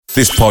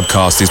This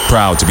podcast is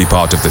proud to be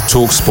part of the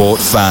TalkSport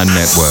Fan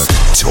Network.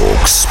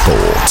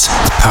 TalkSport.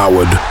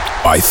 Powered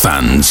by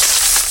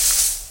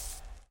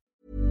fans.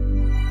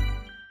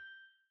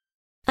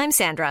 I'm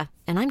Sandra,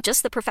 and I'm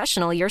just the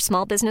professional your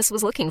small business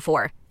was looking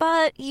for.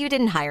 But you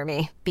didn't hire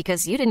me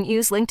because you didn't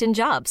use LinkedIn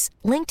Jobs.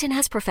 LinkedIn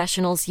has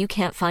professionals you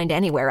can't find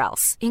anywhere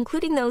else,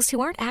 including those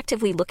who aren't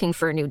actively looking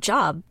for a new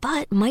job,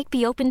 but might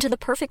be open to the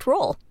perfect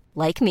role,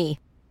 like me.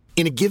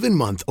 In a given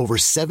month, over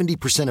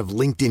 70% of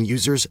LinkedIn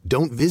users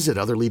don't visit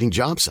other leading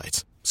job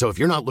sites. So if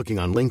you're not looking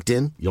on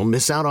LinkedIn, you'll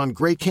miss out on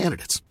great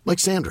candidates like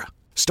Sandra.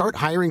 Start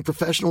hiring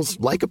professionals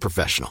like a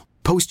professional.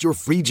 Post your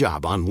free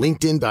job on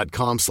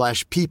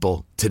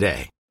linkedin.com/people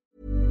today.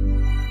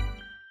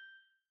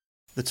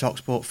 The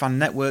TalkSport Fan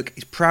Network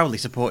is proudly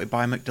supported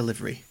by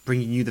McDelivery,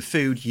 bringing you the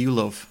food you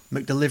love.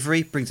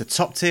 McDelivery brings a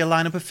top-tier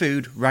lineup of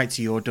food right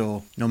to your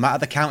door. No matter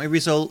the county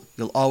result,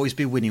 you'll always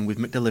be winning with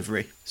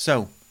McDelivery.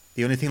 So,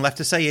 the only thing left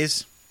to say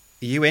is,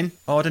 are you in?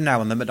 Order now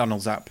on the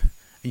McDonald's app. And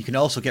you can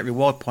also get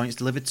reward points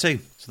delivered too.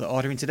 So that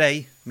ordering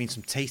today means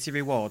some tasty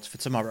rewards for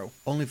tomorrow.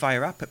 Only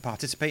via app at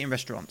participating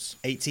restaurants.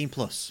 18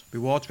 plus.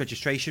 Rewards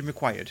registration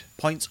required.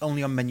 Points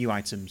only on menu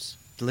items.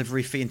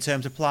 Delivery fee and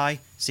terms apply.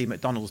 See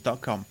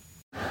mcdonalds.com.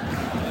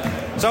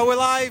 So we're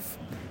live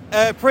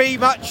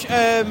pre-match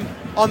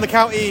on the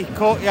county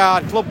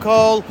Courtyard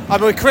Clubcall.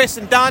 I'm with Chris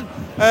and Dan.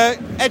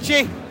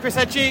 Chris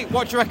Edgy,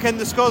 what do you reckon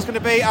the score's going to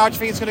be? How do you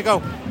think it's going to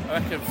go? I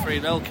reckon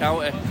 3-0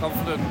 county,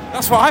 confident.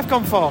 That's what I've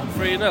gone for.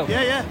 3-0?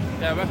 Yeah.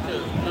 Yeah, I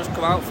reckon just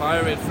come out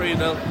firing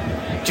 3-0.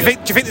 Do you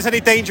think there's any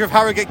danger of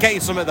Harrogate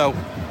getting something though?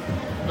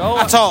 No.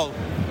 At all?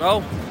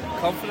 No,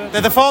 confident.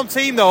 They're the form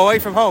team though, away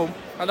from home.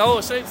 I know,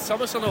 it's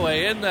Thomas on the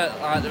way in,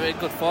 that they're in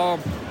good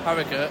form,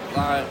 Harrogate,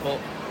 but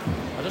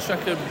I just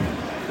reckon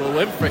we'll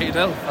win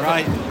 3-0.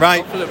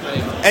 Right.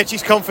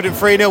 Edgy's confident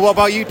 3-0. What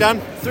about you, Dan?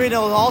 3-0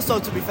 also,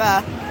 to be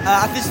fair.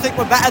 I just think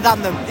we're better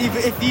than them,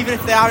 even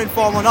if they are in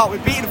form or not.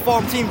 We've beaten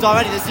form teams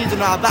already this season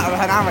that are better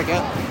than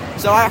Harrogate.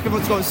 So I reckon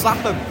we'll just go and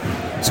slap them.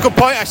 It's a good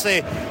point,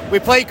 actually. We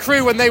played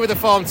Crewe when they were the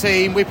form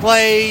team. We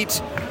played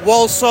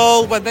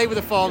Walsall when they were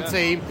the form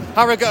team.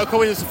 Harrogate are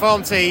coming as the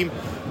form team.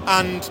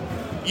 And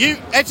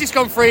Edgy's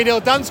gone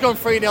 3-0, Dan's gone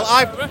 3-0.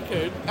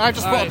 I've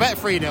just put a bet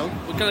 3-0.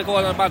 We're going to go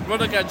on a mad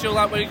run again. Do you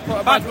like when you put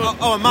a mad run?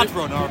 Oh, a mad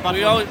run or a bad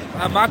run?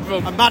 A mad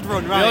run. A mad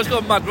run, right. We always go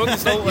on mad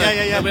runs, don't we?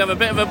 Yeah. And we have a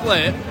bit of a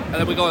blip, and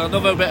then we go on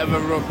another bit of a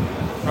run.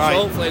 Right.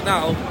 So hopefully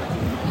now,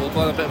 we'll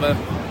go on a bit of a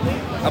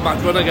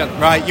mad run again.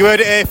 Right, you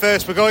heard it here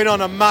first. We're going on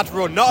a mad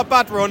run. Not a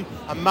bad run,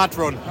 a mad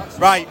run.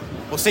 Right,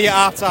 we'll see you at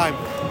half time.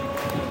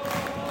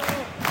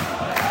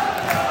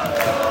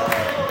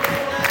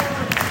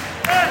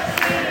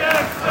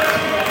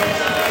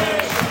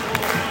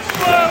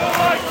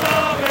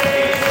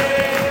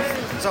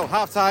 So,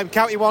 half-time,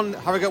 County 1,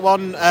 Harrogate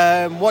 1.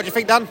 What do you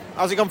think, Dan?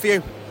 How's it gone for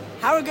you?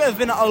 Harrogate have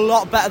been a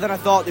lot better than I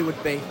thought they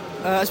would be.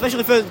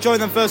 Especially during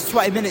the first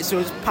 20 minutes, who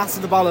was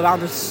passing the ball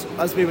around us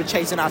as we were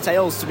chasing our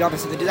tails, to be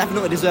honest. And they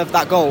definitely deserved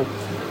that goal.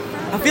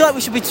 I feel like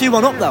we should be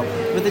 2-1 up, though.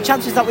 With the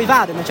chances that we've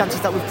had and the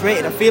chances that we've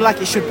created, I feel like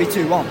it should be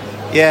 2-1.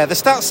 Yeah, the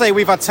stats say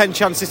we've had 10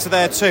 chances to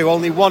their 2.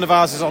 Only one of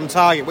ours is on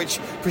target, which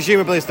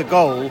presumably is the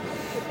goal.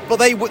 But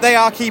they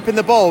are keeping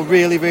the ball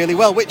really, really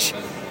well, which,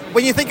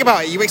 when you think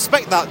about it, you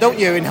expect that, don't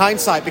you, in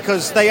hindsight,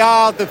 because they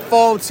are the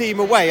form team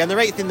away and they're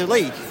 8th in the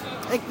league.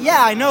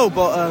 Yeah, I know,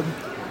 but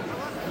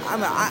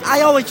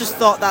I always just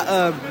thought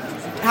that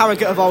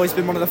Harrogate have always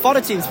been one of the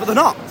fodder teams, but they're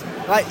not.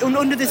 Like,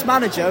 under this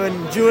manager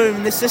and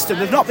during this system,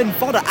 they've not been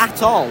fodder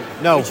at all.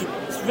 No. Which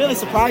really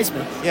surprised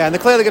me. Yeah, and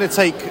they're clearly going to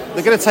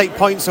take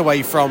points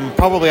away from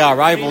probably our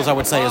rivals, I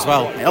would say, as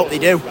well. I hope they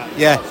do.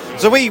 Yeah.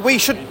 So we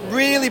should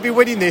really be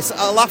winning this.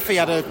 Laffy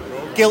had a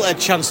gilt-edged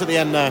chance at the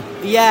end there.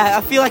 Yeah,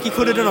 I feel like he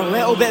could have done a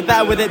little bit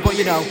better with it, but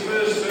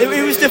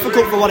it was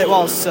difficult for what it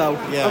was, so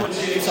yeah.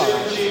 It's all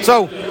right.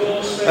 So,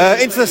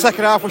 into the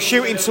second half, we're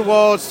shooting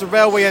towards the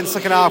railway end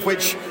second half,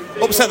 which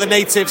upset the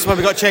natives when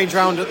we got changed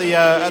round at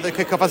the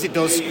kick-off, as it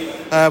does.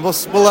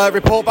 We'll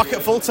report back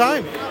at full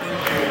time.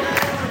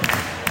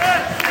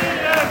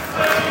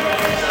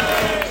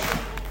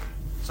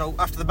 So,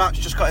 after the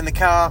match, just got in the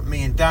car,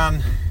 me and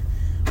Dan,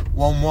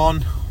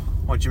 1-1.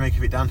 What do you make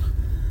of it, Dan?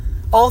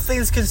 All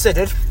things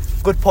considered,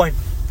 good point,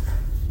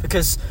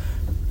 because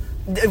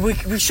we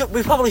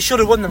probably should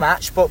have won the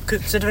match, but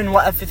considering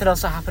everything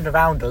else that happened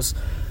around us,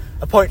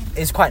 a point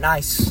is quite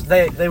nice.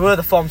 They were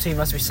the form team,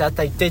 as we said.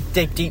 They did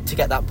dig deep to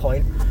get that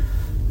point,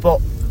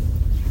 but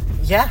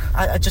yeah,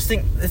 I just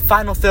think the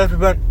final third we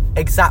weren't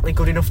exactly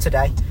good enough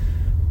today.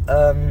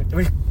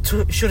 We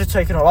should have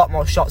taken a lot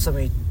more shots than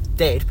we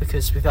did,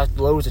 because we've had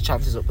loads of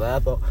chances up there,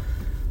 but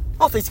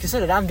all things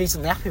considered, I'm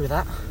decently happy with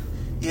that.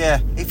 Yeah,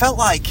 it felt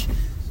like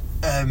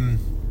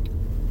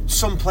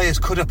some players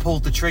could have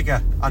pulled the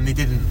trigger and they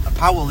didn't.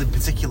 Powell in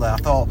particular, I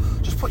thought,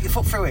 just put your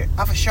foot through it,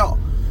 have a shot.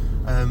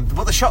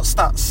 But the shot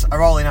stats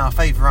are all in our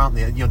favour, aren't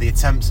they? The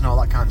attempts and all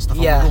that kind of stuff.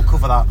 Yeah. And we'll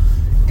cover that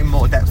in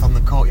more depth on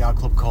the Courtyard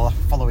Club call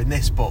following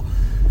this. But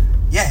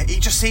yeah,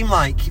 it just seemed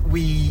like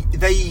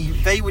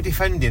they were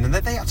defending and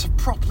they had to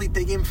properly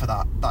dig in for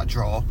that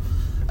draw.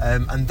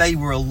 and they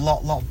were a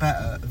lot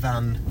better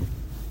than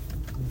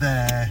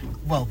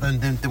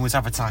than was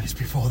advertised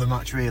before the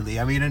match. Really,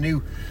 I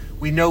mean,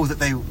 we know that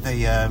they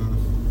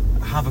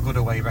have a good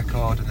away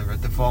record and they're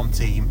the form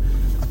team.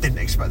 I didn't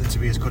expect them to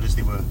be as good as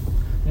they were.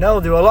 No,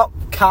 they were a lot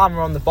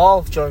calmer on the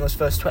ball during those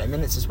first 20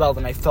 minutes as well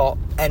than I thought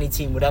any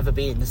team would ever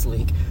be in this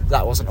league.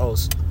 That wasn't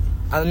us.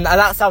 And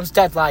that sounds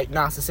dead like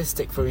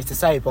narcissistic for me to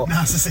say, but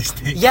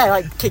narcissistic. Yeah,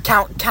 like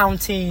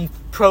county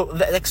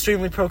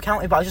extremely pro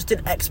county, but I just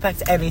didn't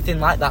expect anything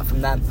like that from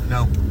them.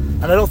 No,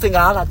 and I don't think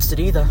our lads did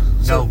either.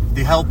 So. No,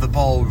 they held the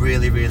ball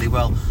really, really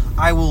well.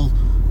 I will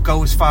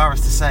go as far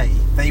as to say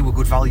they were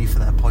good value for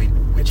their point,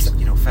 which is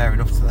fair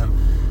enough to them.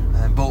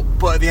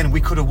 But at the end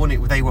we could have won it.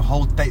 They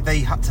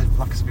had to,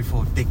 like I said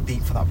before, dig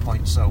deep for that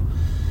point. So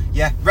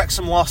yeah,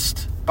 Wrexham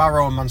lost.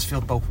 Barrow and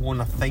Mansfield both won,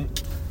 I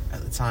think,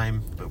 at the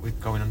time. But we're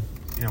going on.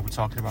 We're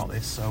talking about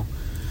this, so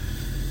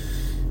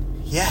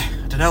yeah,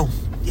 I don't know.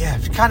 Yeah,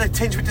 kind of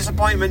tinged with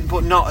disappointment,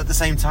 but not at the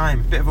same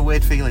time. Bit of a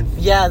weird feeling.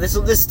 Yeah,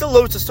 there's still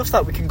loads of stuff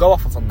that we can go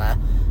off of on there.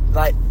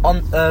 Like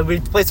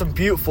we played some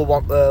beautiful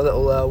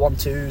little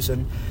 1-2s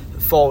and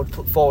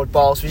forward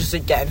balls. We just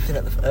didn't get anything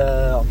at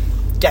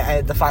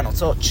the final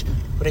touch.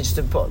 We didn't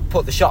just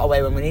put the shot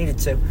away when we needed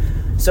to.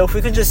 So if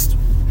we can just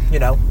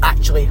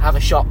actually have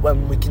a shot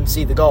when we can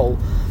see the goal,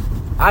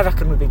 I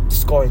reckon we'd be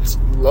scoring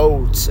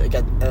loads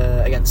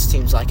against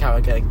teams like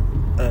Harrogate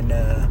and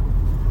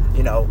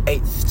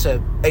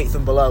 8th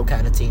and below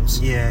kind of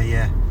teams.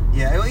 Yeah.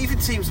 Even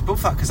teams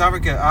above that, because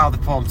Harrogate are the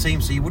form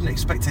team, so you wouldn't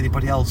expect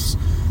anybody else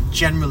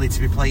generally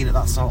to be playing at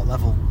that sort of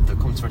level that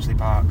come to Ridgely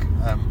Park.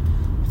 I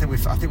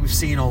think we've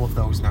seen all of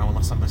those now,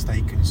 unless I'm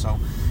mistaken. So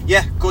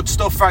yeah, good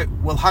stuff. Right,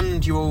 we'll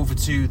hand you over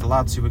to the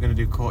lads who are going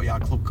to do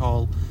Courtyard Club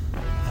Call,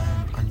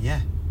 and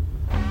yeah,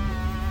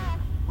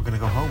 we're going to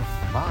go home.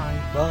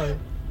 Bye.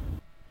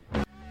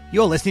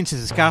 You're listening to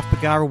the Scarf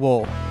Bagara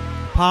War,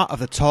 part of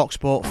the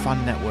TalkSport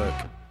Fan Network,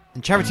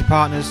 and charity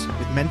partners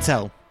with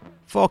Mentel,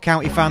 for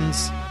county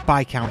fans,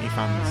 by county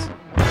fans.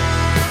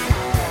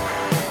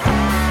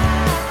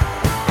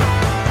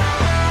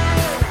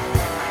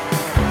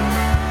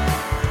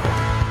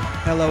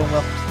 Hello and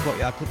welcome to the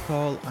Courtyard Club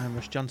Call. I'm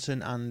Russ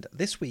Johnson, and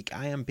this week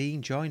I am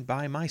being joined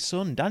by my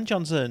son, Dan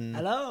Johnson.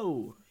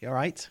 Hello. You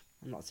alright?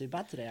 I'm not too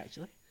bad today,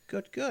 actually.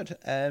 Good.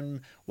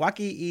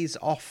 Waggy is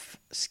off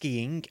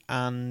skiing,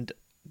 and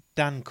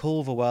Dan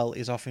Culverwell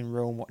is off in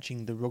Rome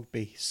watching the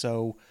rugby,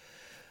 so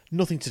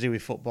nothing to do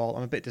with football.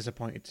 I'm a bit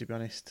disappointed, to be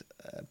honest.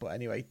 But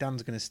anyway,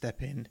 Dan's going to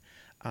step in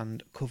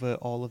and cover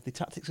all of the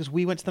tactics, because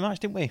we went to the match,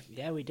 didn't we?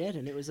 Yeah, we did,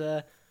 and it was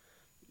a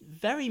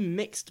very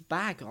mixed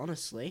bag,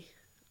 honestly.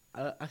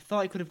 I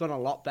thought it could have gone a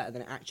lot better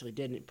than it actually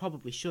did, and it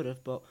probably should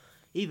have, but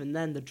even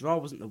then, the draw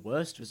wasn't the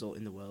worst result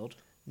in the world.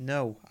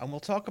 No, and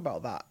we'll talk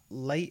about that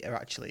later,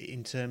 actually,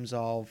 in terms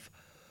of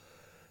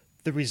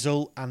the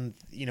result and,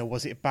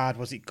 was it bad,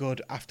 was it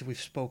good, after we've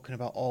spoken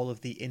about all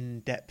of the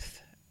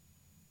in-depth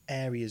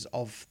areas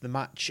of the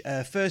match.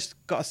 First,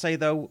 got to say,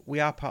 though, we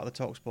are part of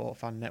the TalkSport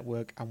Fan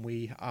Network, and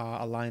we are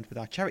aligned with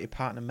our charity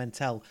partner,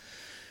 Mentel.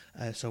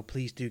 So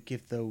please do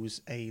give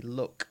those a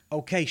look.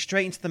 Okay,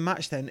 straight into the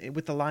match then,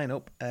 with the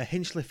lineup.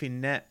 Hinchliffe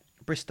in net,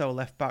 Bristow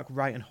left back,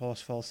 Wright and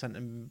Horsfall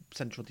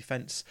central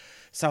defence,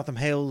 Southam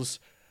Hales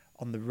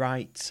on the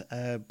right,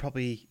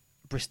 probably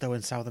Bristow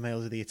and Southam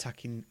Hales are the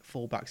attacking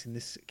fullbacks in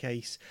this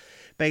case.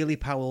 Bailey,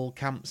 Powell,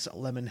 Camps,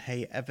 Lemon,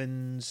 Hay,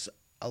 Evans,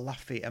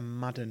 Alafi and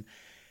Madden.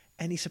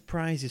 Any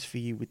surprises for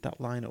you with that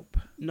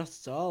lineup? Not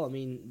at all. I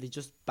mean, they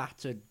just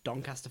battered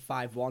Doncaster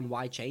 5-1.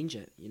 Why change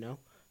it,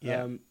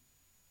 Yeah.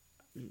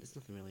 There's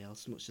nothing really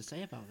else much to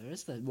say about there,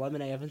 is there?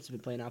 Lemon Evans have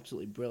been playing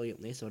absolutely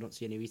brilliantly, so I don't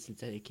see any reason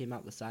to take him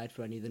out the side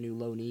for any of the new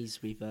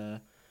loanees we've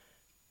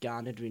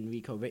garnered,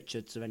 Enrico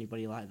Richards or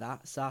anybody like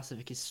that.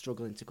 Sarcevic is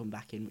struggling to come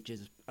back in, which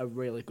is a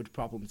really good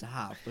problem to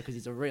have because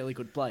he's a really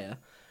good player.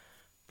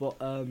 But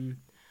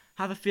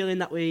have a feeling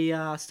that we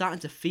are starting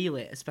to feel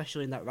it,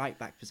 especially in that right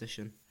back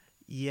position.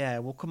 Yeah,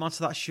 we'll come on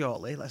to that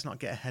shortly. Let's not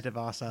get ahead of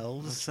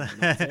ourselves.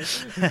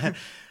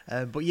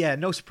 But yeah,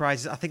 no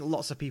surprises. I think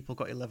lots of people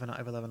got 11 out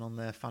of 11 on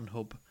their fan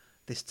hub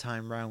this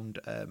time round.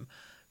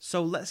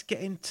 So let's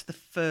get into the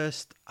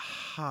first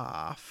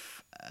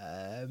half.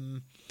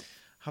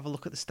 Have a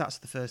look at the stats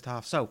of the first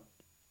half. So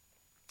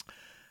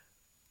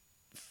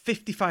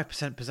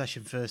 55%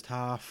 possession first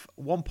half,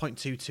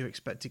 1.22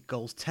 expected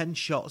goals, 10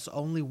 shots,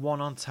 only 1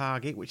 on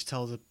target, which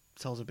tells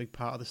a big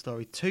part of the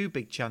story. 2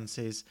 big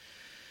chances,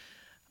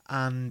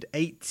 and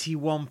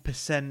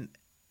 81%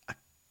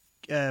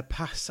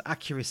 pass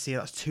accuracy.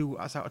 That's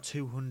out of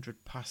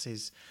 200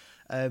 passes.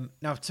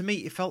 Now, to me,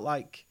 it felt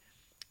like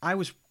I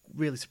was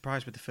really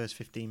surprised with the first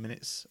 15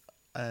 minutes.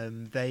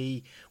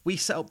 We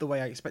set up the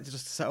way I expected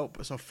us to set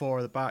up, so 4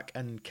 at the back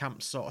and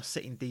Camps sort of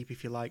sitting deep,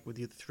 if you like, with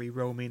the other 3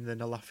 roaming, then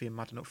Alafi and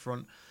Madden up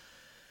front.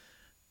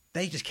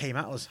 They just came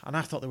at us, and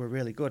I thought they were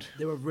really good.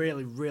 They were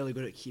really, really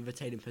good at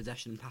retaining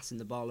possession and passing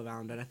the ball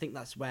around, and I think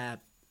that's where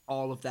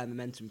all of their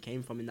momentum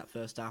came from in that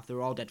first half. They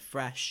were all dead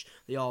fresh.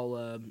 They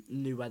all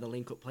knew where the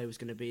link-up play was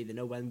going to be. They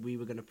know when we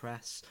were going to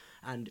press.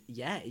 And,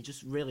 yeah, it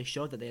just really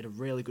showed that they had a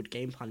really good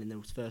game plan in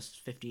those first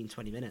 15,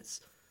 20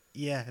 minutes.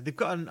 Yeah, they've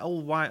got an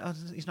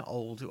he's not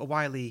old, a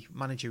wily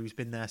manager who's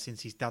been there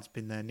since his dad's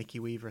been there,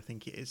 Nicky Weaver, I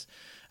think it is.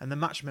 And the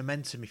match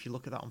momentum, if you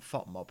look at that on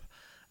FOTMob,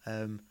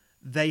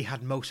 they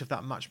had most of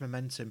that match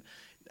momentum.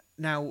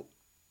 Now,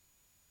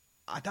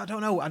 I don't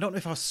know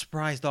if I was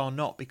surprised or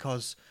not,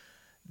 because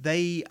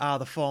they are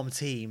the form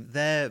team.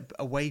 Their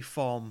away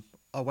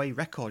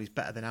record is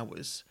better than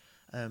ours.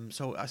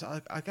 So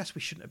I guess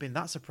we shouldn't have been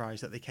that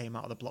surprised that they came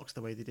out of the blocks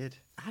the way they did.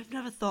 I've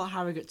never thought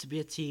Harrogate to be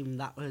a team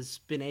that has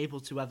been able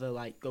to ever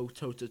go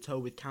toe to toe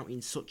with County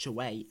in such a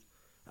way,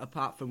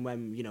 apart from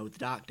when the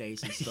dark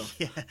days and stuff.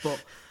 Yeah.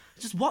 But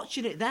just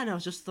watching it then, I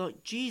was just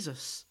thought,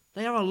 Jesus,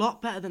 they are a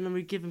lot better than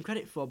we give them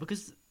credit for,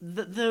 because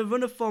the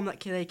run of form that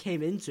they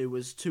came into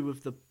was two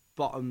of the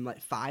bottom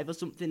 5 or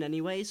something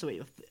anyway. So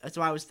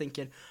I was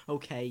thinking,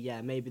 okay,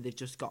 yeah, maybe they've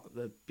just got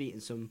beaten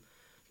some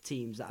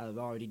teams that are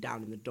already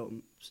down in the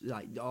dumps,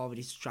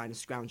 already trying to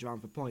scrounge around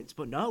for points.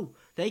 But no,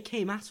 they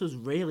came at us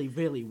really,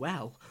 really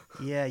well.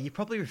 Yeah, you're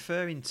probably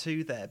referring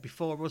to there.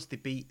 Before us, they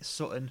beat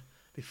Sutton.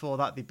 Before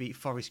that, they beat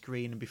Forest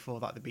Green, and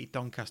before that, they beat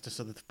Doncaster.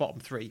 So the bottom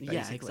 3, basically.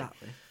 Yeah,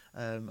 exactly.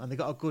 And they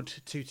got a good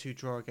 2-2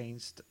 draw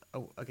against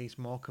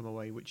Morecambe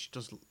away, which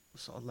does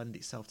sort of lend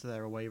itself to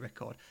their away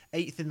record.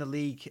 8th in the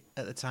league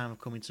at the time of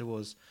coming to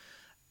us,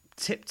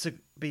 tipped to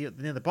be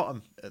near the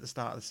bottom at the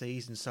start of the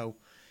season. So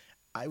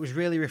it was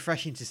really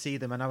refreshing to see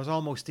them, and I was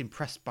almost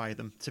impressed by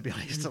them, to be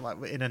honest,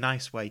 in a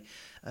nice way.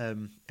 I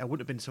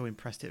wouldn't have been so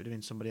impressed if it would have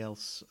been somebody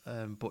else.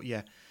 But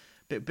yeah,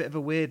 bit of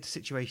a weird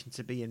situation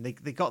to be in. They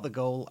got the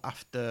goal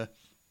after,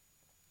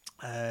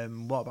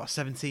 about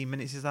 17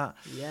 minutes is that?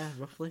 Yeah,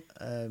 roughly.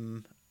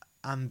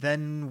 And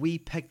then we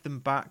pegged them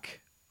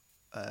back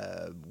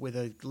with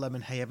a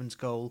Lemon Hay Evans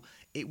goal.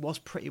 It was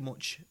pretty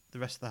much the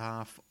rest of the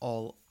half,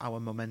 all our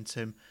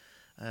momentum.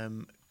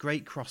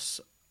 Great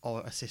cross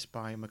or assist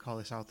by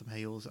Macaulay Southam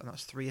Hales, and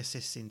that's 3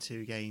 assists in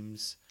 2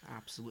 games.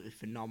 Absolutely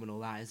phenomenal,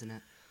 that, isn't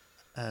it?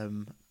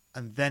 And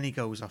then he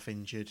goes off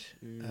injured.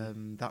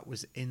 That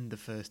was in the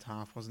first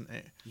half, wasn't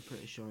it? I'm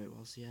pretty sure it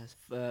was, yes.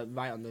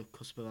 Right on the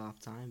cusp of half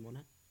time,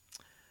 wasn't it?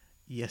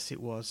 Yes, it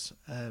was.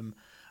 And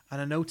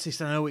I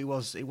noticed. I know it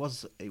was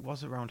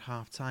around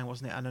half time,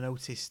 wasn't it? And I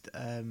noticed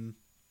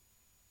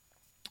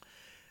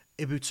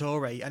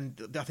Ibutore,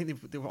 and I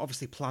think they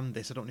obviously planned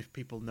this. I don't know if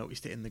people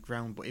noticed it in the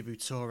ground, but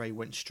Ibutore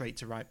went straight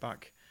to right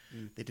back.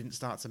 They didn't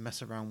start to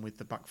mess around with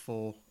the back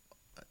 4.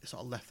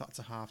 Sort of left that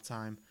to half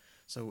time.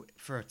 So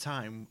for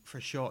a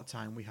short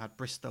time, we had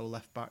Bristow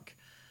left back,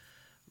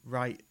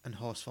 Wright and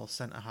Horsfall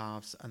centre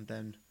halves, and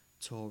then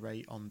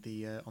Torre on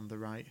the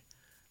right.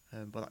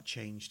 But that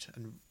changed,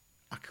 and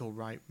Akil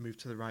Wright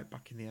moved to the right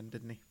back in the end,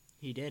 didn't he?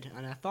 He did,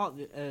 and I thought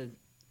that,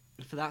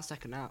 for that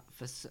second half,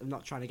 I'm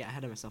not trying to get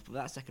ahead of myself, but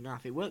that second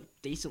half, it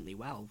worked decently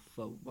well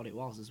for what it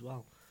was as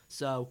well.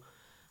 So,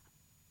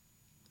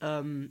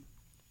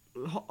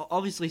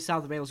 obviously,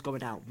 South Wales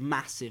going out,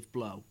 massive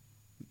blow,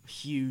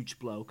 huge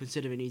blow,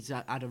 considering he's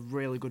had a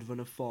really good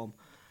run of form.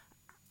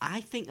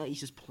 I think that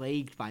he's just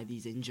plagued by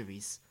these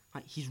injuries.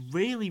 He's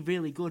really,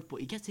 really good, but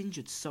he gets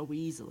injured so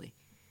easily.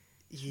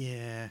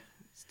 Yeah.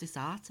 It's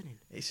disheartening.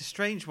 It's a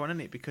strange one,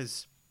 isn't it?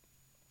 Because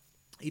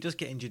he does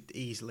get injured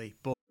easily,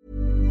 but...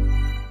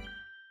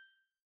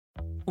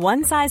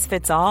 One size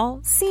fits all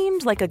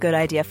seemed like a good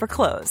idea for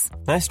clothes.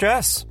 Nice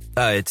dress.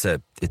 It's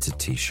a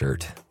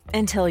t-shirt.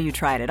 Until you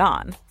tried it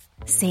on.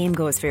 Same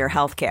goes for your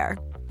healthcare.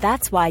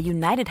 That's why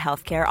United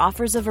Healthcare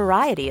offers a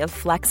variety of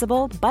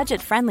flexible,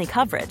 budget-friendly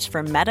coverage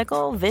for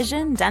medical,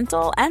 vision,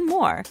 dental, and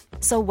more.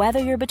 So whether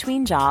you're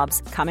between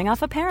jobs, coming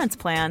off a parent's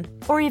plan,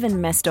 or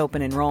even missed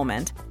open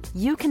enrollment,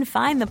 you can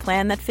find the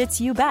plan that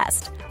fits you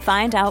best.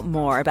 Find out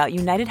more about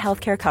United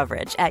Healthcare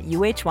coverage at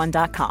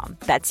uh1.com.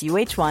 That's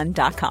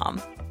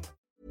uh1.com.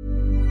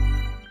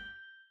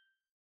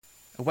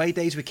 Away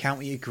days with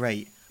County are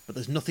great, but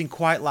there's nothing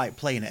quite like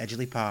playing at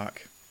Edgeley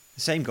Park.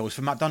 The same goes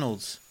for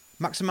McDonald's.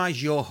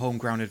 Maximise your home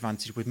ground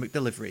advantage with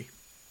McDelivery.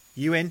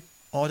 You in?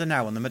 Order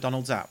now on the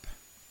McDonald's app.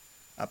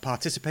 At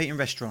participating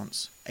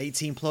restaurants,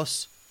 18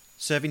 plus,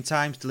 serving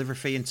times, delivery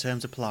fee and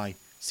terms apply.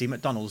 See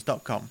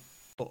mcdonalds.com.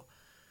 But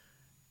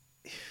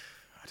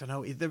I don't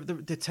know,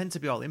 they tend to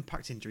be all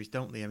impact injuries,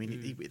 don't they? I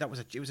mean, it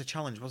was a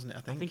challenge, wasn't it?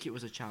 I think it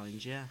was a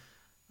challenge, yeah.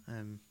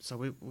 So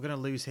we're going to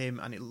lose him,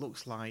 and it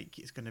looks like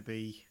it's going to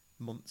be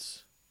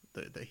months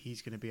that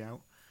he's going to be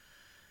out.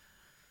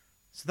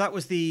 So that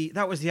was the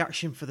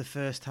action for the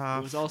first half.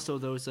 There was also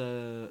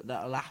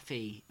that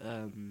Alafi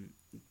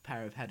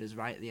pair of headers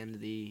right at the end of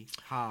the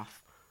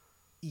half.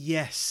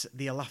 Yes,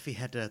 the Alafi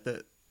header.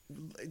 That,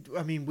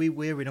 I mean,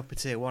 we're in upper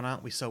tier 1,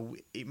 aren't we? So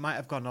it might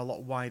have gone a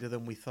lot wider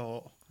than we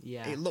thought.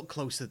 Yeah, it looked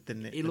closer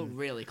than it. It looked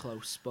really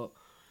close, but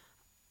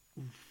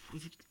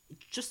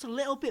just a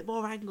little bit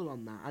more angle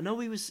on that. I know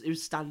he was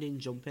standing,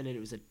 jumping, and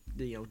it was a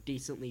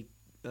decently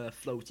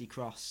floaty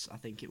cross. I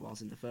think it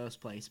was in the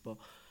first place, but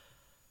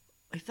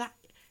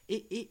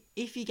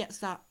if he gets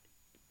that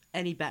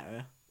any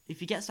better, If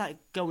he gets that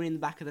going in the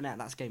back of the net,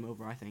 that's game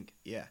over, I think.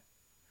 Yeah.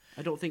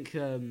 I don't think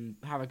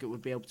Harrogate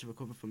would be able to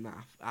recover from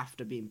that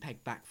after being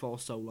pegged back for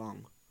so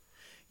long.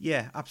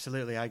 Yeah,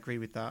 absolutely. I agree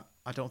with that.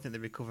 I don't think they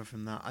recover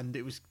from that. And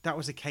that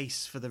was a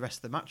case for the rest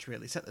of the match,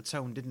 really. It set the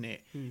tone, didn't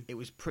it? It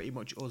was pretty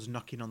much us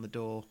knocking on the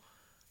door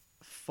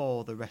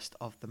for the rest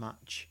of the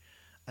match.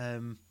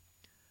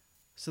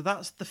 So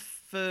that's the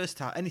first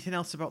half. Anything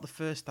else about the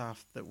first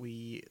half that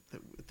we've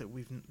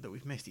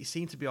missed? It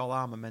seemed to be all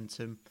our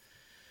momentum.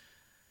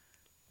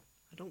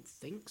 I don't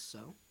think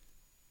so.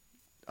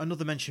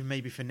 Another mention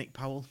maybe for Nick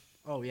Powell.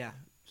 Oh, yeah.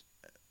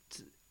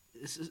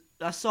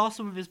 I saw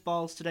some of his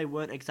balls today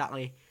weren't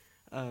exactly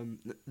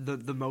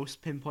the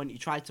most pinpoint. He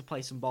tried to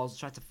play some balls,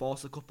 tried to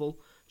force a couple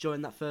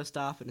during that first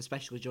half, and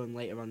especially during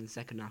later on in the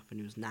second half when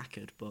he was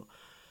knackered. But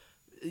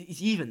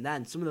even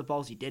then, some of the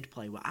balls he did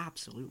play were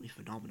absolutely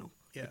phenomenal.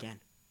 Yeah. Again.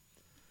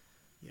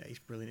 Yeah, he's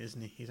brilliant,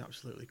 isn't he? He's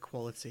absolutely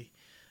quality.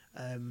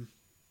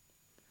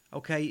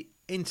 Okay,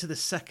 into the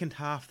second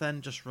half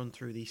then, just run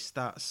through these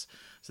stats.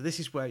 So this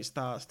is where it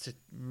starts to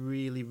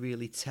really,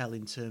 really tell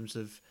in terms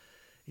of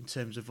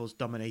us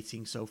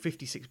dominating. So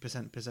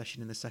 56%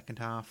 possession in the second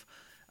half.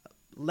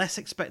 Less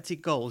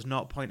expected goals,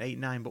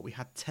 0.89, but we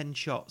had 10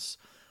 shots,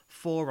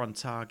 4 on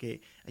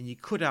target, and you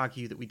could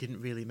argue that we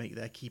didn't really make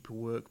their keeper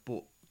work,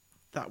 but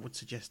that would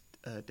suggest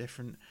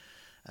different.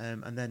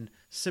 And then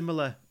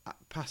similar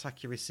pass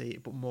accuracy,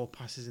 but more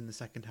passes in the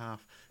second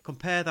half.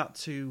 Compare that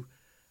to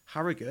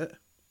Harrogate.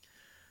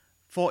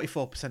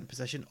 44%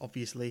 possession,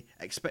 obviously.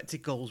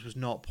 Expected goals was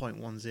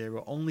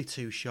 0.10, only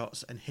 2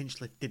 shots, and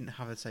Hinchliffe didn't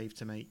have a save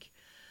to make.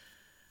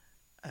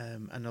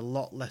 And a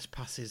lot less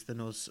passes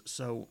than us.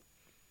 So,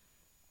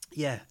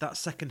 yeah, that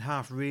second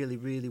half really,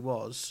 really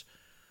was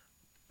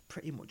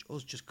pretty much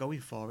us just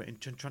going for it and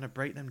trying to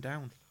break them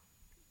down.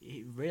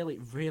 It really,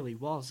 really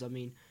was. I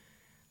mean,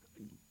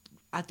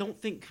 I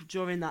don't think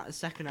during that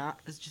second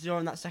half,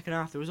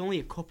 there was only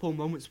a couple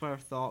moments where I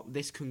thought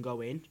this can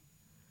go in,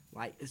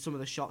 like some of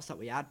the shots that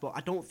we had. But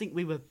I don't think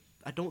we were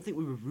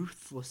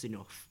ruthless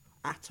enough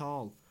at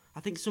all. I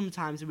think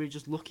sometimes we were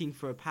just looking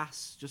for a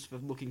pass, just for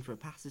looking for a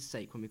pass's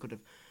sake, when we could have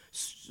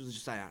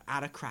just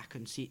had a crack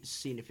and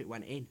seen if it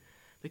went in.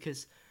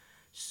 Because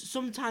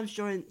sometimes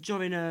during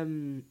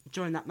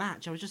that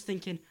match, I was just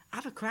thinking,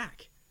 have a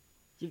crack.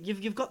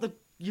 You've got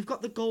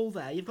the goal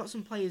there. You've got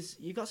some players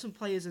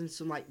and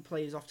some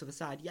players off to the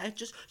side. Yeah,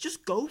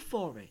 just go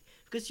for it,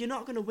 because you're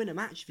not going to win a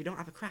match if you don't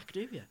have a crack,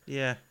 do you?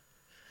 Yeah.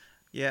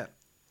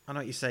 I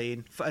know what you're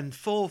saying. And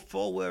four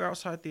were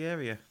outside the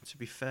area. To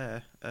be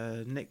fair,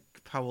 Nick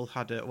Powell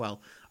had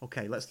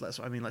let's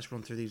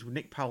run through these.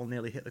 Nick Powell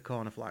nearly hit the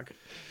corner flag.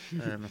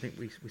 I think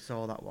we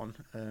saw that one.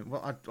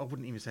 I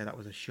wouldn't even say that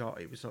was a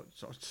shot. It was sort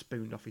of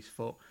spooned off his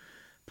foot.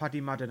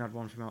 Paddy Madden had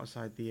one from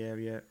outside the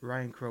area.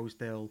 Ryan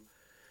Crowsdale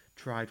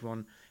tried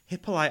one.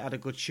 Hippolyte had a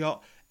good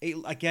shot. It,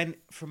 again,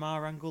 from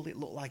our angle, it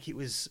looked like it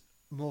was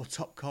more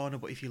top corner,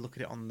 but if you look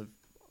at it on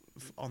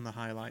the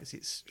highlights,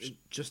 it's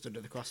just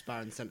under the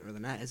crossbar in the centre of the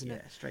net, isn't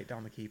it? Yeah, straight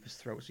down the keeper's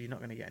throat, so you're not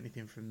going to get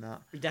anything from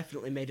that. He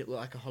definitely made it look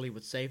like a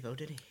Hollywood save, though,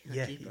 did he?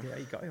 Yeah, he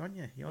got it on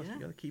you. You're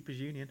the keeper's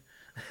union.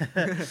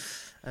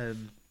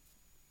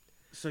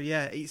 So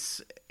yeah,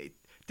 it's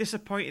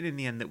disappointing in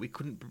the end that we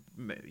couldn't,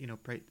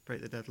 break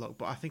the deadlock.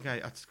 But I think I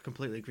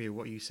completely agree with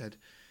what you said.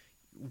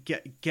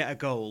 Get a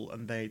goal,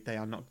 and they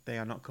are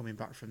not coming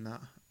back from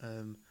that.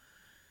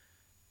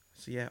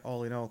 So yeah,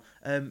 all in all,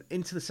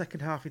 into the second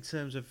half in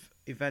terms of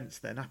events,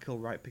 then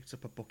Ackle picked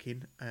up a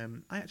booking.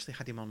 I actually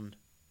had him on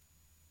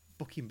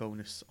booking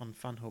bonus on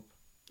FanHub.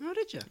 Oh,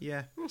 did you?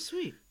 Yeah. Oh,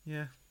 sweet.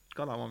 Yeah,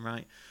 got that one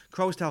right.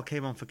 Crowsdale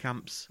came on for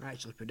camps. I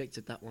actually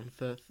predicted that one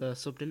for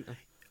sub, didn't I?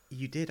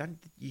 You did, and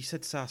you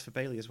said Sars for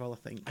Bailey as well, I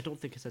think. I don't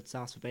think I said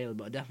Sars for Bailey,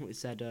 but I definitely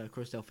said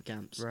Crowsdale for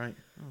camps. Right.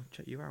 Oh,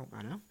 check you out.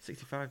 I know.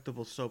 65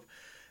 double sub.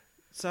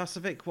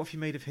 Sarcevic, what have you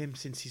made of him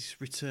since his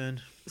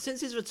return?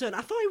 Since his return, I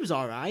thought he was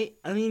alright.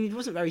 I mean, he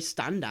wasn't very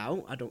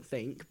standout, I don't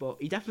think, but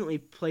he definitely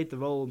played the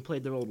role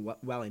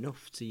well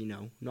enough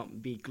to,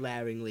 not be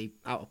glaringly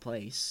out of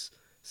place.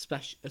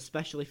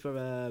 Especially for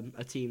a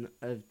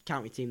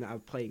county team that are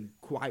playing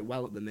quite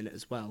well at the minute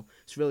as well.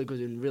 It's really good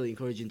and really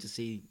encouraging to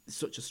see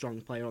such a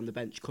strong player on the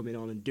bench coming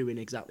on and doing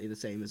exactly the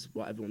same as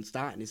what everyone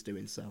starting is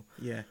doing. So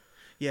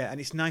yeah,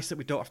 and it's nice that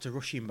we don't have to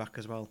rush him back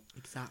as well.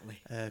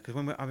 Exactly. Because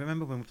I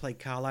remember when we played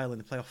Carlisle in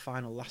the playoff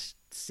final last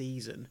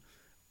season,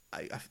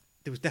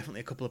 there was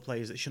definitely a couple of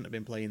players that shouldn't have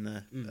been playing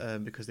there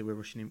because they were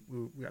rushing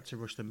him. We had to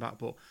rush them back,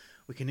 but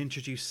we can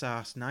introduce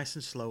Sars nice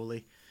and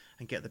slowly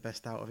and get the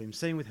best out of him.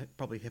 Same with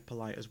probably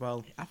Hippolyte as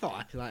well. I thought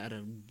Hippolyte had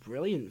a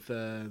brilliant for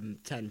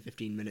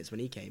 10-15 minutes when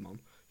he came on.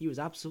 He was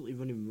absolutely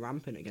running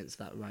rampant against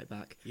that right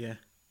back. Yeah.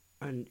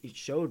 And it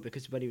showed,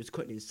 because when he was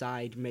cutting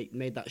inside,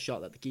 made that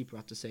shot that the keeper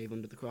had to save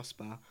under the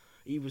crossbar,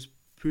 he was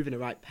proving a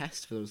right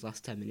pest for those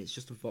last 10 minutes.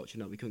 Just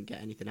unfortunate we couldn't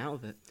get anything out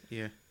of it.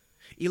 Yeah.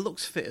 He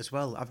looks fit as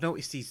well. I've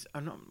noticed I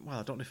don't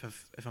know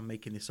if I'm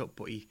making this up,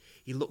 but he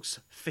looks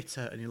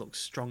fitter and he looks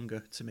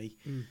stronger to me.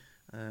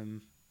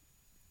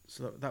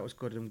 So that was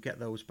good, and get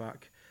those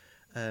back.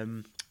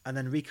 And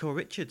then Rico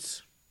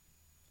Richards.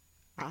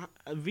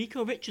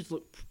 Rico Richards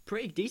looked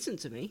pretty decent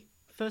to me.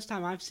 First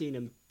time I've seen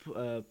him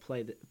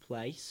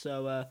play.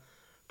 So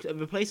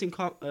replacing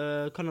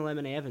Conor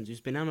Lemon-Evans,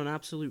 who's been on an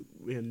absolute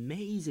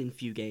amazing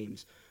few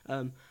games.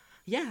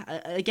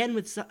 Again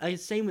with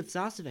same with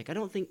Zarcevic.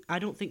 I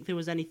don't think there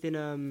was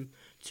anything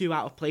too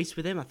out of place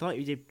with him. I thought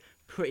he did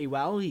pretty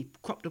well. He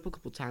cropped up a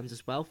couple of times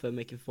as well for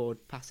making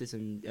forward passes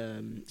and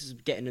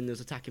getting in those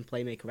attacking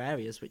playmaker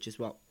areas, which is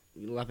what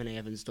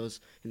Lemon-Evans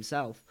does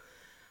himself.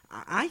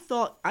 I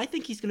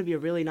think he's going to be a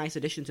really nice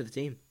addition to the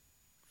team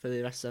for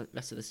the rest of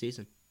the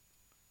season.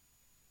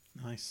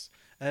 Nice.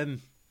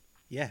 In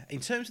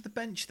terms of the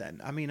bench,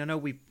 then, I mean, I know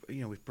we've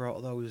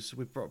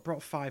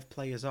brought 5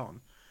 players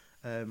on,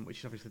 which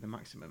is obviously the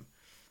maximum.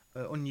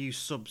 Unused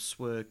subs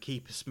were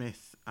Keeper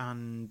Smith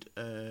and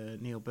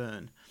Neil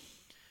Byrne.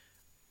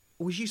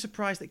 Was you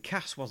surprised that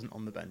Cass wasn't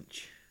on the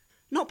bench?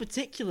 Not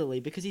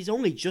particularly, because he's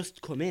only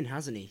just come in,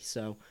 hasn't he?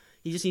 So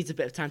he just needs a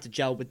bit of time to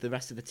gel with the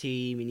rest of the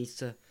team. He needs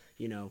to,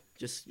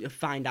 just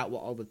find out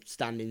what all the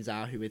standings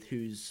are,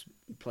 who's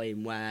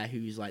playing where,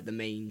 who's like the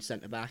main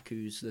centre back,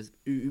 who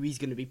he's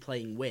going to be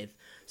playing with.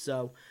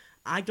 So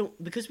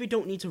because we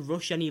don't need to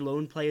rush any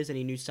loan players,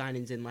 any new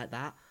signings in like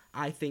that.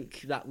 I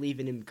think that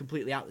leaving him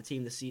completely out of the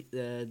team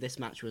this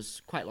match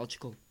was quite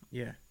logical.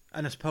 Yeah.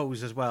 And I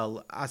suppose as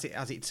well, as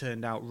it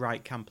turned out,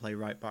 Wright can play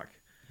right back.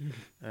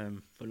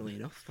 Funnily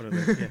enough.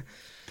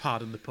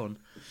 Pardon the pun.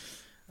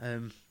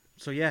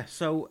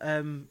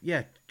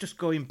 Just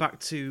going back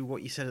to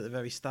what you said at the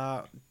very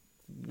start,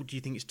 do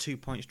you think it's 2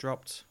 points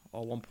dropped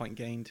or 1 point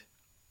gained?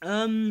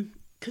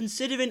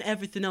 Considering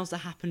everything else that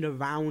happened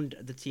around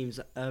the teams,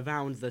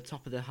 around the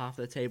top of the half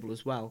of the table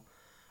as well,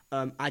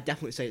 I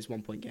definitely say it's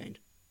 1 point gained.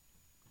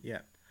 Yeah.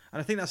 And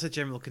I think that's a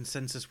general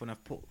consensus when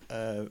I've put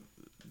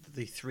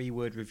the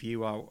 3-word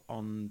review out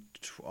on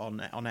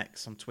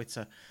X, on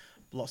Twitter.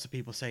 Lots of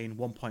people saying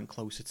 1 point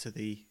closer to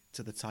the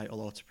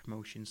title or to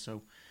promotion.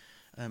 So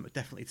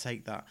definitely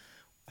take that.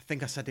 I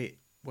think I said it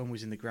when we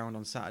was in the ground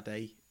on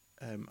Saturday.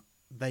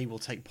 They will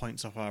take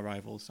points off our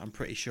rivals. I'm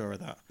pretty sure of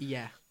that.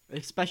 Yeah,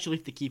 especially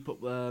if they keep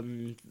up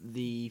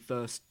the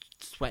first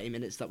 20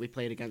 minutes that we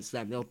played against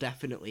them. They'll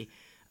definitely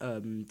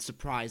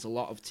surprise a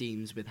lot of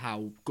teams with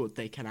how good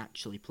they can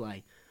actually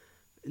play.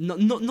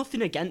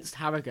 Nothing against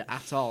Harrogate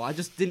at all. I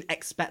just didn't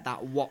expect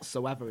that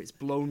whatsoever. It's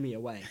blown me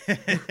away.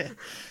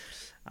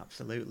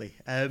 Absolutely.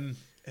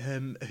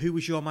 Who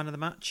was your man of the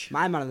match?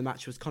 My man of the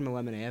match was Conor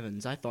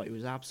Lemon-Evans. I thought he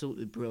was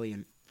absolutely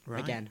brilliant.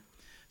 Right. Again.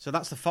 So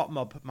that's the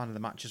FOTMob man of the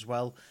match as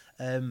well.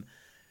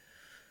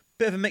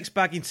 Bit of a mixed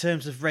bag in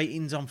terms of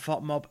ratings on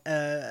FOTMob.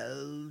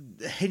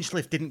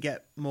 Hinchcliffe didn't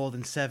get more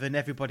than 7.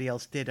 Everybody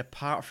else did,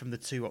 apart from the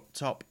 2 up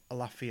top,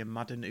 Alafi and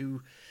Madden,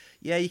 who...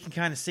 Yeah, you can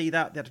kind of see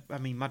that.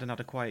 Madden had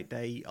a quiet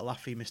day.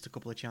 Alafi missed a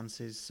couple of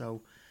chances,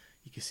 so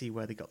you can see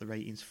where they got the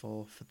ratings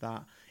for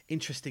that.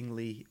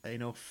 Interestingly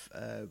enough,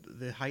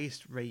 the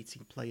highest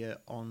rating player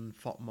on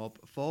FOTMob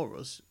for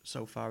us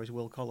so far is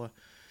Will Collar,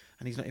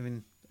 and he's not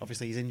even...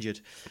 Obviously, he's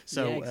injured.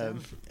 So, yeah,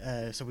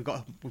 exactly. So we've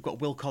got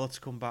Will Collar to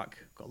come back.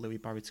 Got Louis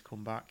Barry to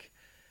come back.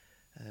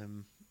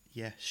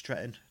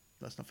 Stretton.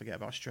 Let's not forget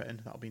about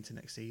Stretton. That'll be into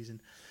next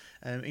season.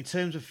 In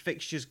terms of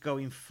fixtures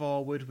going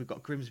forward, we've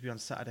got Grimsby on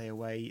Saturday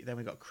away. Then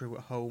we've got Crewe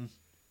at home,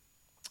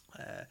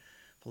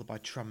 followed by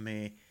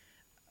Tranmere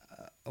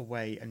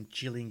away and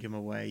Gillingham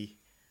away.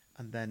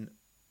 And then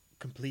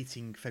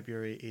completing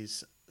February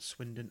is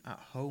Swindon at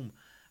home.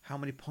 How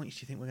many points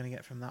do you think we're going to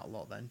get from that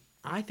lot then?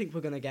 I think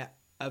we're going to get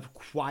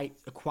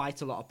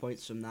quite a lot of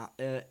points from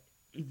that.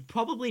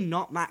 Probably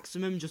not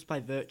maximum, just by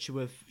virtue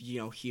of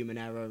human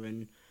error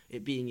and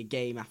it being a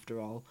game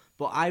after all.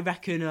 But I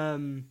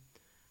reckon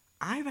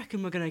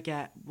we're gonna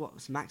get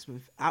what's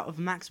maximum out of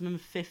a maximum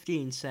of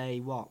 15.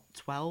 Say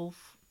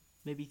 12,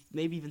 maybe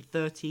even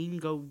 13.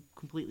 Go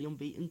completely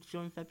unbeaten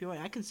during February.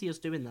 I can see us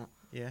doing that.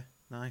 Yeah,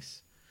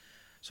 nice.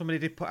 Somebody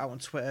did put out on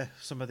Twitter,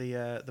 some of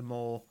the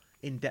more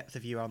in-depth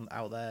of you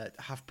out there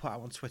have put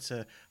out on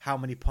Twitter how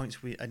many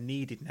points we are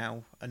needed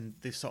now, and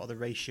this sort of the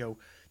ratio.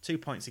 2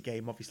 points a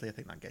game, obviously I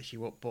think that gets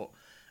you up, but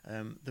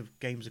the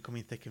games are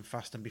coming thick and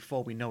fast, and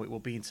before we know it, we'll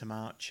be into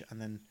March, and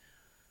then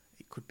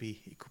it could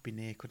be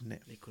near, couldn't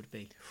it? It could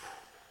be.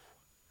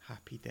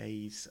 Happy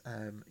days.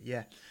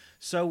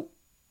 So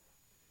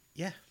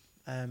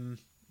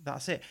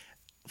that's it.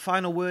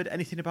 Final word,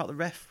 anything about the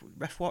ref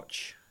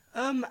watch?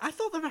 I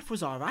thought the ref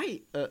was all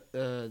right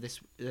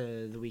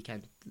the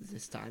weekend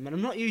this time, and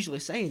I'm not usually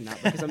saying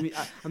that because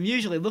I'm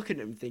usually looking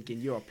at him thinking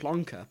you're a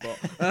plonker, but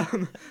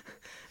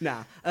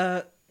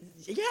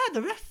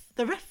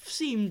the ref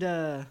seemed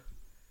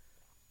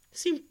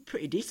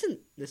pretty decent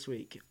this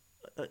week.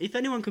 If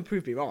anyone can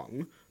prove me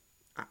wrong,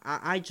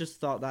 I just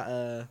thought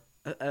that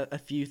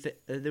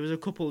there was a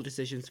couple of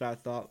decisions where I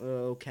thought,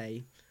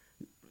 okay,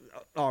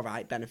 all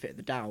right, benefit of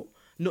the doubt.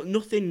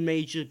 Nothing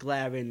major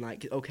glaring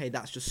like, okay,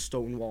 that's just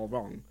stonewall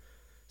wrong.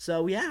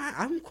 So yeah,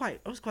 I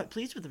was quite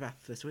pleased with the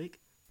ref this week.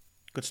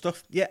 Good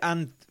stuff. Yeah,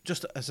 and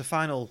just as a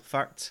final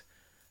fact,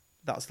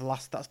 that's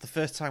the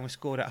first time we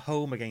scored at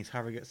home against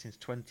Harrogate since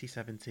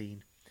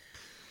 2017.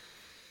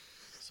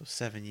 So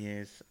 7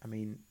 years. I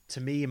mean, to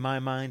me, in my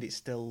mind, it's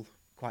still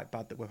quite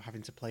bad that we're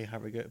having to play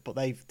Harrogate. But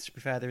to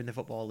be fair, they're in the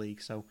Football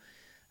League, so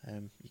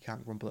you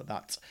can't grumble at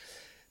that.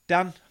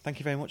 Dan, thank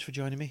you very much for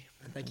joining me.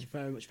 Thank you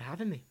very much for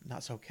having me.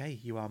 That's okay.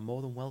 You are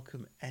more than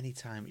welcome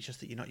anytime. It's just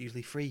that you're not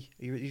usually free.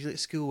 You're usually at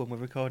school when we're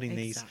recording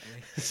these.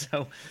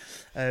 So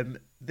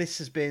this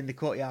has been the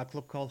Courtyard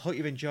Club Call. Hope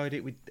you've enjoyed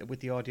it with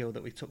the audio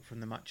that we took from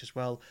the match as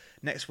well.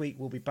 Next week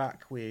we'll be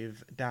back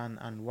with Dan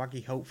and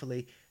Waggy,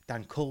 hopefully.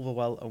 Dan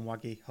Culverwell and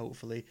Waggy,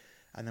 hopefully.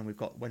 And then we've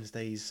got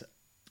Wednesdays.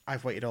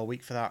 I've waited all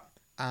week for that.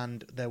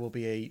 And there will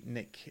be a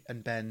Nick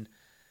and Ben,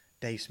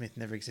 Dave Smith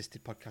Never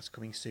Existed podcast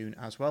coming soon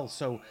as well.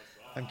 So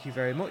thank you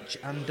very much.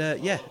 And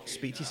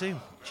speak to you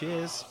soon.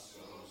 Cheers.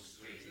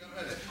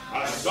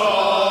 I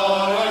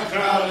saw a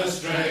crowd of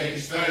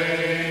strange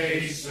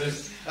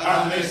faces,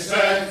 and they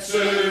said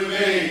to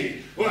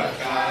me, where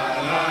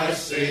can I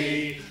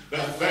see the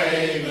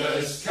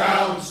famous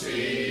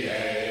county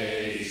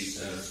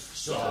aces?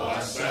 So I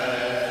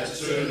said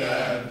to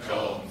them,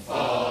 come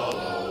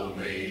follow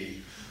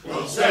me.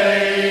 We'll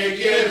take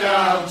you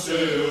down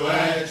to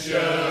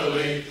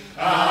Edgerley,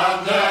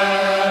 and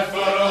there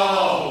for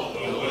all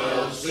the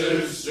world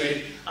to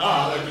see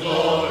are the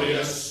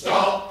glorious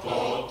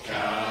Stockport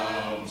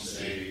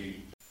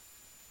County.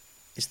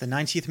 It's the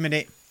 90th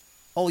minute.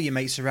 All your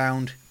mates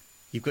around.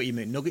 You've got your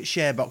McNugget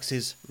share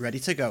boxes ready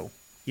to go.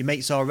 Your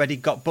mates already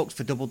got booked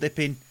for double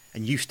dipping,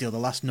 and you steal the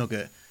last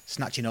nugget,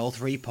 snatching all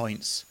 3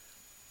 points.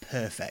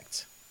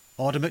 Perfect.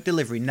 Order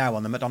McDelivery now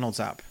on the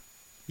McDonald's app.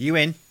 You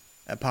in?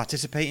 At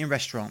participating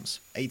restaurants.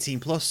 18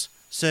 plus.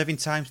 Serving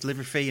times,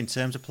 delivery fee and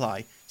terms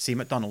apply. See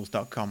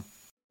mcdonalds.com.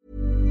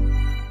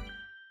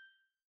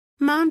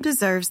 Mom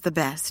deserves the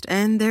best,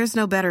 and there's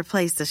no better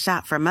place to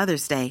shop for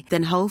Mother's Day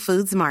than Whole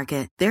Foods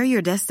Market. They're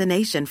your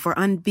destination for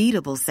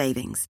unbeatable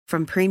savings,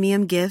 from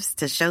premium gifts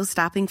to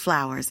show-stopping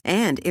flowers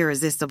and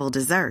irresistible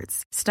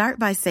desserts. Start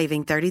by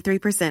saving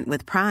 33%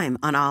 with Prime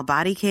on all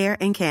body care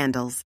and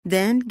candles.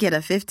 Then get a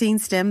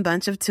 15-stem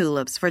bunch of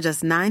tulips for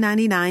just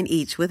 $9.99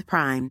 each with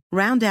Prime.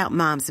 Round out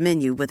Mom's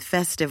menu with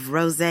festive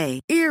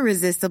rosé,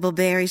 irresistible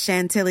berry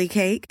chantilly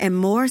cake, and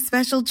more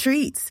special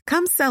treats.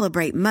 Come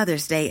celebrate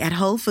Mother's Day at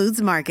Whole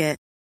Foods Market.